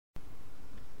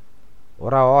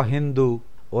ওরা অহিন্দু,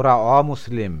 ওরা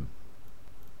অমুসলিম।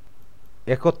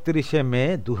 31শে মে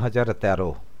 2013।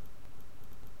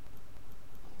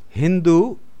 হিন্দু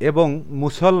এবং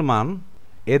মুসলমান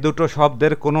এ দুটো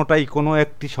শব্দের কোনোটাই কোনো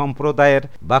একটি সম্প্রদায়ের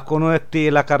বা কোনো একটি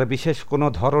এলাকার বিশেষ কোনো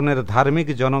ধরনের ধার্মিক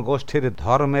জনগোষ্ঠীর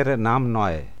ধর্মের নাম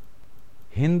নয়।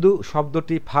 হিন্দু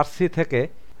শব্দটি ফার্সি থেকে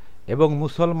এবং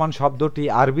মুসলমান শব্দটি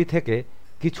আরবি থেকে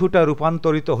কিছুটা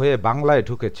রূপান্তরিত হয়ে বাংলায়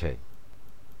ঢুকেছে।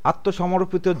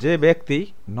 আত্মসমর্পিত যে ব্যক্তি,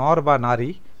 নর বা নারী,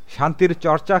 শান্তির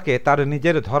চর্চাকে তার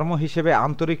নিজের ধর্ম হিসেবে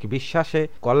আন্তরিক বিশ্বাসে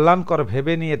কল্যাণকর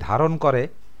ভেবে নিয়ে ধারণ করে,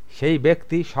 সেই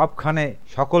ব্যক্তি সবখানে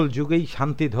সকল যুগেই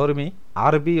শান্তিধর্মী।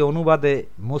 আরবি অনুবাদে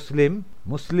মুসলিম,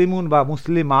 মুসলিমুন বা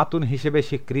মুসলিমাতুন হিসেবে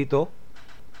স্বীকৃত।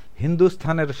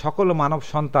 হিন্দুস্থানের সকল মানব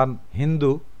সন্তান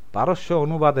হিন্দু, পারস্য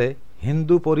অনুবাদে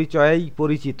হিন্দু পরিচয়েই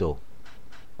পরিচিত।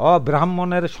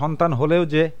 অব্রাহ্মণের সন্তান হলেও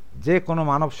যে কোনো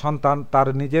মানব সন্তান তার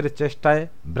নিজের চেষ্টায়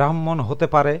ব্রাহ্মণ হতে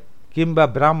পারে, কিংবা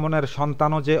ব্রাহ্মণের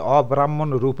সন্তানও যে অব্রাহ্মণ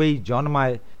রূপেই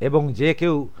জন্মায়, এবং যে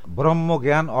কেউ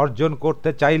ব্রহ্মজ্ঞান অর্জন করতে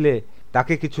চাইলে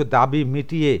তাকে কিছু দাবি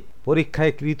মিটিয়ে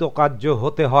পরীক্ষায় কৃতকার্য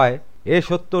হতে হয়, এ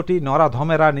সত্যটি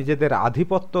নরাধমেরা নিজেদের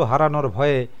আধিপত্য হারানোর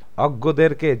ভয়ে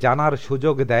অজ্ঞদেরকে জানার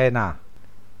সুযোগ দেয় না।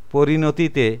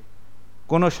 পরিণতিতে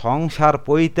কোনো সংসার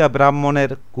পৈতা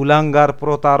ব্রাহ্মণের কুলাঙ্গার,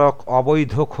 প্রতারক,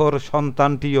 অবৈধখোর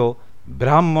সন্তানটিও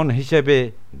ব্রাহ্মণ হিসেবে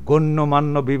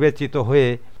গণ্যমান্য বিবেচিত হয়ে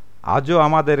আজও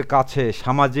আমাদের কাছে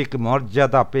সামাজিক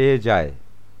মর্যাদা পেয়ে যায়।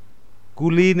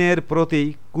 কুলীনের প্রতি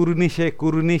কুর্নিশে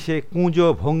কুর্নিশে কুঁজো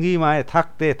ভঙ্গিমায়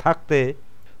থাকতে থাকতে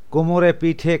কোমরে,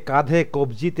 পিঠে, কাঁধে,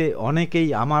 কবজিতে অনেকেই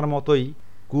আমার মতোই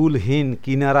কুলহীন,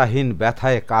 কিনারাহীন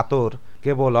ব্যথায় কাতর,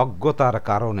 কেবল অজ্ঞতার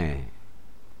কারণে।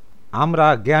 আমরা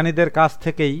জ্ঞানীদের কাছ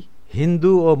থেকেই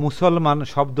হিন্দু ও মুসলমান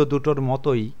শব্দ দুটোর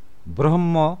মতোই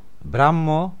ব্রহ্ম, ব্রাহ্ম,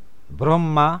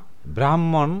 ব্রহ্মা,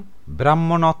 ব্রাহ্মণ,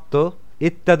 ব্রাহ্মণত্ব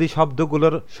ইত্যাদি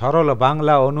শব্দগুলোর সরল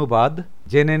বাংলা অনুবাদ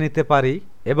জেনে নিতে পারি,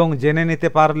 এবং জেনে নিতে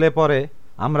পারলে পরে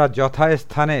আমরা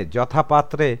যথাস্থানে,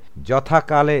 যথাপাত্রে,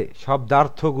 যথাকালে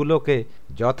শব্দার্থগুলোকে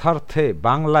যথার্থে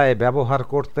বাংলায় ব্যবহার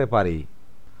করতে পারি।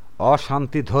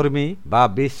 অশান্তিধর্মী বা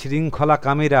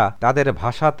বিশৃঙ্খলাকামীরা তাদের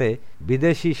ভাষাতে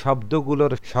বিদেশি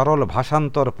শব্দগুলোর সরল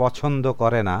ভাষান্তর পছন্দ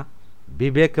করে না।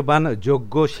 বিবেকবান,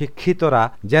 যোগ্য, শিক্ষিতরা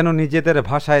যেন নিজেদের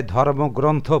ভাষায়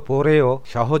ধর্মগ্রন্থ পড়েও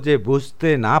সহজে বুঝতে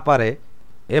না পারে,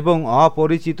 এবং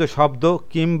অপরিচিত শব্দ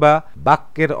কিংবা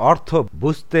বাক্যের অর্থ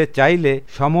বুঝতে চাইলে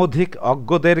সমধিক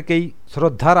অজ্ঞদেরকেই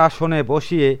শ্রদ্ধার আসনে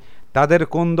বসিয়ে তাদের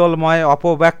কোন্দলময়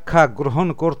অপব্যাখ্যা গ্রহণ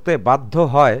করতে বাধ্য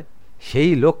হয়,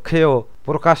 সেই লক্ষ্যেও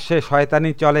প্রকাশ্যে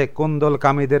শয়তানি চলে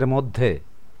কোন্দলকামীদের মধ্যে।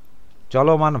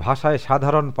 চলমান ভাষায়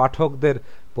সাধারণ পাঠকদের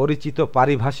পরিচিত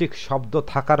পারিভাষিক শব্দ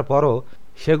থাকার পরও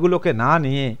সেগুলোকে না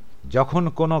নিয়ে যখন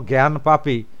কোনো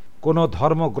জ্ঞানপাপী কোনো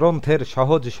ধর্মগ্রন্থের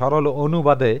সহজ সরল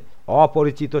অনুবাদে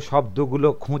অপরিচিত শব্দগুলো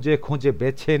খুঁজে খুঁজে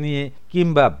বেছে নিয়ে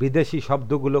কিংবা বিদেশি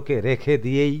শব্দগুলোকে রেখে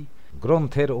দিয়েই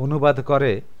গ্রন্থের অনুবাদ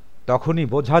করে, তখনই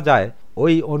বোঝা যায়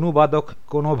ওই অনুবাদক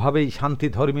কোনোভাবেই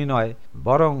শান্তিধর্মী নয়,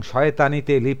 বরং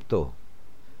শয়তানিতে লিপ্ত।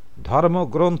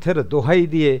 ধর্মগ্রন্থের দোহাই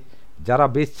দিয়ে যারা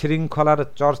বিশৃঙ্খলার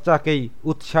চর্চাকেই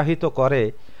উৎসাহিত করে,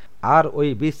 আর ওই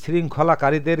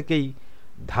বিশৃঙ্খলাকারীদেরকেই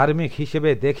ধার্মিক হিসেবে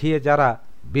দেখিয়ে যারা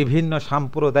বিভিন্ন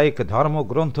সাম্প্রদায়িক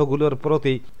ধর্মগ্রন্থগুলোর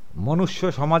প্রতি মনুষ্য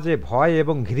সমাজে ভয়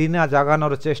এবং ঘৃণা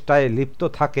জাগানোর চেষ্টায় লিপ্ত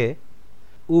থাকে,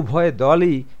 উভয়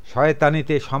দলই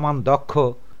শয়তানিতে সমান দক্ষ।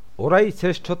 ওরাই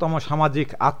শ্রেষ্ঠতম সামাজিক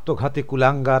আত্মঘাতী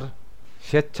কুলাঙ্গার।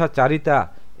 স্বেচ্ছাচারিতা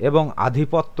এবং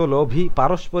আধিপত্যলোভী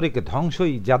পারস্পরিক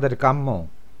ধ্বংসই যাদের কাম্য।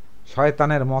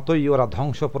 শয়তানের মতোই ওরা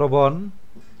ধ্বংসপ্রবণ।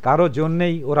 কারো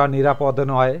জন্যেই ওরা নিরাপদ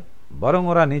নয়, বরং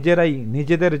ওরা নিজেরাই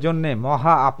নিজেদের জন্যে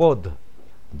মহা আপদ।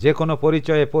 যে কোনো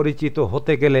পরিচয়ে পরিচিত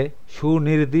হতে গেলে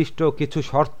সুনির্দিষ্ট কিছু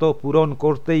শর্ত পূরণ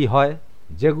করতেই হয়,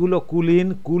 যেগুলো কুলীন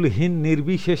কুলহীন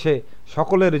নির্বিশেষে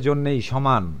সকলের জন্যেই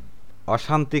সমান।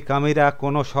 অশান্তিকামীরা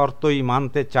কোনো শর্তই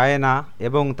মানতে চায় না,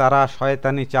 এবং তারা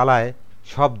শয়তানি চালায়।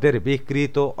 শব্দের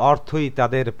বিকৃত অর্থই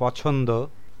তাদের পছন্দ।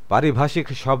 পারিভাষিক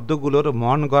শব্দগুলোর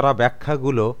মন গড়া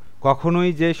ব্যাখ্যাগুলো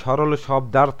কখনোই যে সরল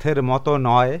শব্দার্থের মতো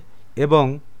নয়, এবং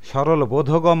সরল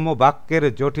বোধগম্য বাক্যের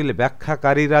জটিল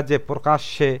ব্যাখ্যাকারীরা যে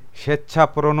প্রকাশ্যে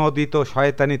স্বেচ্ছাপ্রণোদিত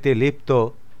শয়তানিতে লিপ্ত,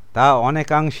 তা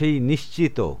অনেকাংশেই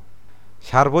নিশ্চিত।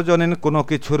 সার্বজনীন কোনো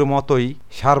কিছুর মতোই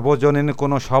সার্বজনীন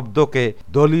কোনো শব্দকে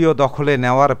দলীয় দখলে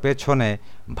নেওয়ার পেছনে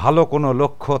ভালো কোনো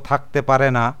লক্ষ্য থাকতে পারে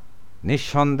না।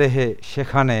 নিঃসন্দেহে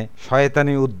সেখানে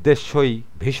শয়তানি উদ্দেশ্যই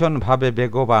ভীষণভাবে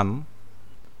বেগবান।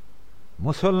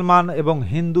 মুসলমান এবং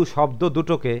হিন্দু শব্দ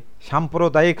দুটোকে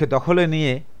সাম্প্রদায়িক দখলে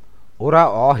নিয়ে ওরা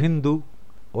অহিন্দু,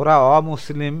 ওরা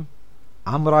অমুসলিম,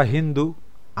 আমরা হিন্দু,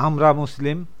 আমরা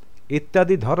মুসলিম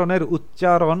ইত্যাদি ধরনের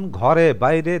উচ্চারণ ঘরে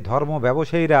বাইরে ধর্ম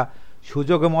ব্যবসায়ীরা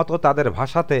সুযোগ মতো তাদের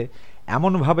ভাষাতে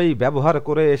এমনভাবেই ব্যবহার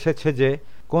করে এসেছে যে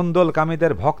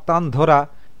কোন্দলকামীদের ভক্তান্ধরা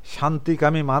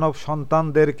শান্তিকামী মানব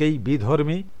সন্তানদেরকেই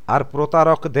বিধর্মী আর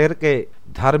প্রতারকদেরকে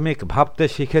ধার্মিক ভাবতে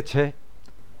শিখেছে।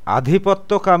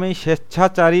 আধিপত্যকামী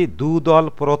স্বেচ্ছাচারী দুদল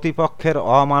প্রতিপক্ষের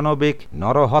অমানবিক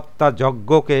নরহত্যা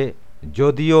যজ্ঞকে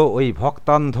যদিও ওই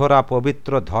ভক্তান্ধরা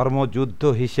পবিত্র ধর্মযুদ্ধ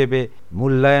হিসেবে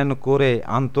মূল্যায়ন করে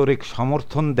আন্তরিক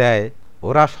সমর্থন দেয়,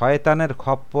 ওরা শয়তানের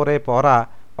খপ্পরে পড়া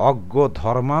অজ্ঞ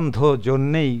ধর্মান্ধ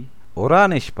জন্যেই ওরা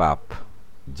নিষ্পাপ।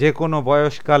 যে কোনো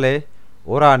বয়সকালে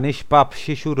ওরা নিষ্পাপ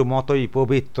শিশুর মতোই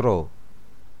পবিত্র।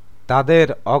 তাদের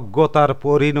অজ্ঞতার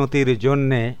পরিণতির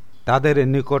জন্যে তাদের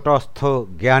নিকটস্থ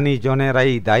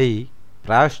জ্ঞানীজনেরাই দায়ী।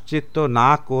 প্রায়শ্চিত্ত না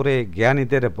করে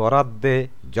জ্ঞানীদের বরাদ্দে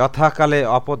যথাকালে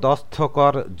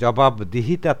অপদস্থকর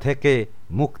জবাবদিহিতা থেকে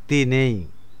মুক্তি নেই।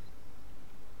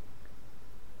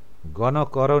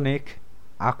 গণকরণিক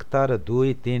আখতার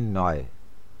 2-3-9।